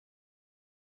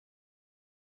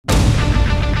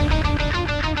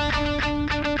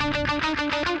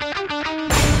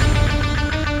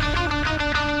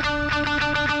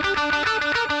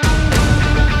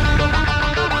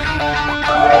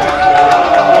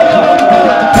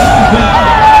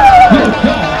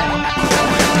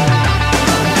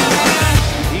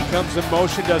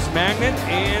motion does Magnet,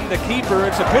 and the keeper,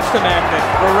 it's a pitch to Magnet.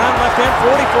 We're around left end,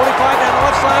 40, 45 down the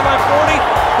left sideline, 40,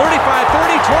 35,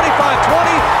 30, 25, 20,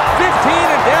 15,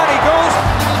 and down he goes.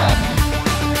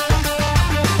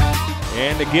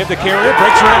 And to give the Carrier,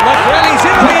 breaks around left end, he's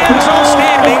into the end zone,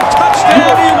 standing,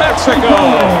 touchdown New Mexico.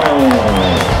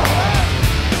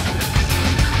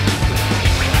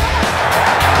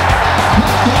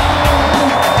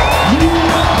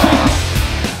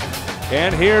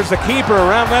 And here's the keeper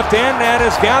around left end. That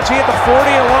is Gauchi at the 40,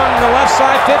 along the left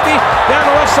side, 50, down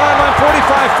the left sideline,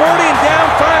 45, 40, and down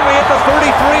finally at the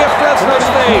 33 of Fresno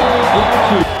State.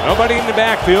 Nobody in the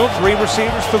backfield, 3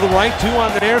 receivers to the right, 2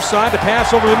 on the near side. The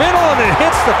pass over the middle, and it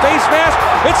hits the face mask.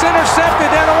 It's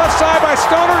intercepted down the left side by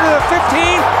Stoner to the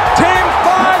 15, 10,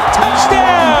 5,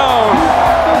 touchdown!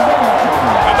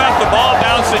 How about the ball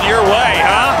bouncing your way,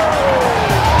 huh?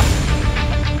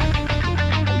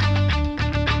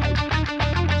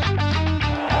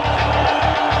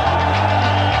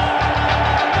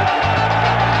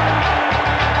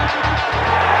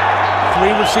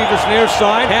 Three receivers near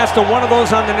side, pass to one of those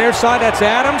on the near side, that's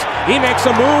Adams. He makes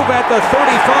a move at the 35,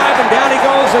 and down he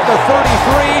goes at the 33,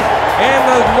 and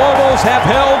the Lobos have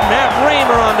held Matt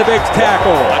Raymer on the big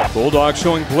tackle. Bulldogs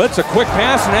showing blitz, a quick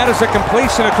pass, and that is a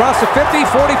completion across the 50,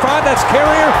 45, that's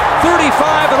Carrier,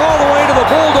 35, and all the way to the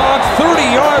Bulldogs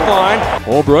 30-yard line.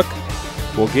 Holbrook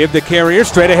will give the Carrier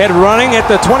straight ahead running at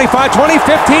the 25, 20, 15,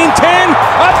 10,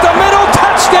 up the middle,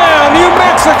 touchdown, New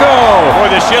Mexico! Boy,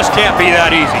 this just can't be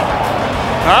that easy.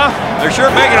 Huh? They're sure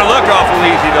making it look awful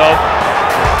easy, though.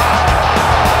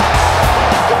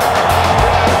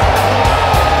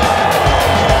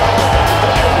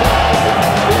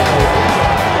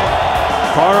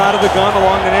 Carr out of the gun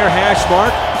along the near hash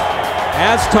mark.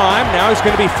 Has time. Now he's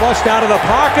going to be flushed out of the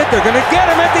pocket. They're going to get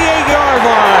him at the 8-yard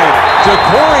line.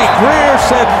 Kasey Carrier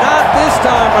said, "Not this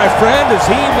time, my friend," as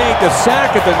he made the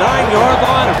sack at the 9-yard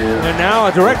line. And now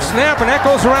a direct snap, and that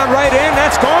goes around right in.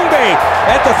 That's Gongbe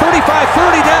at the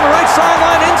 35-30 down the right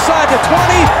sideline, inside the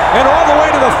 20, and all the way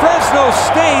to the Fresno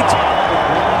State.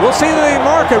 We'll see that they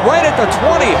mark it right at the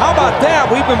 20. How about that?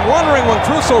 We've been wondering when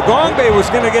Crusoe Gongbe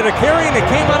was going to get a carry, and it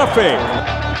came on a fake.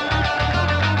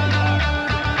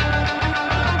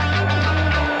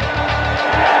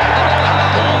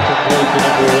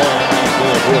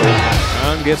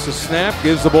 Brown gets the snap,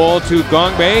 gives the ball to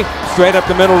Gongbe, straight up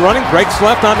the middle running, breaks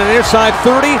left on the near side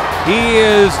 30. He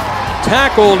is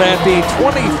tackled at the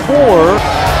 24.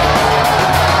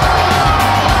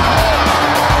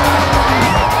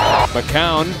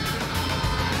 McCown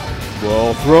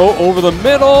will throw over the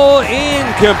middle,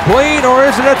 incomplete, or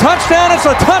is it a touchdown? It's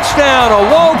a touchdown, a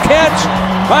low catch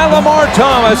by Lamar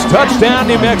Thomas, touchdown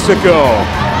New Mexico.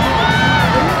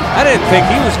 I didn't think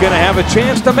he was going to have a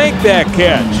chance to make that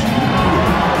catch.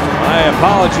 My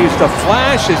apologies to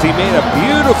Flash as he made a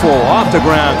beautiful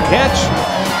off-the-ground catch.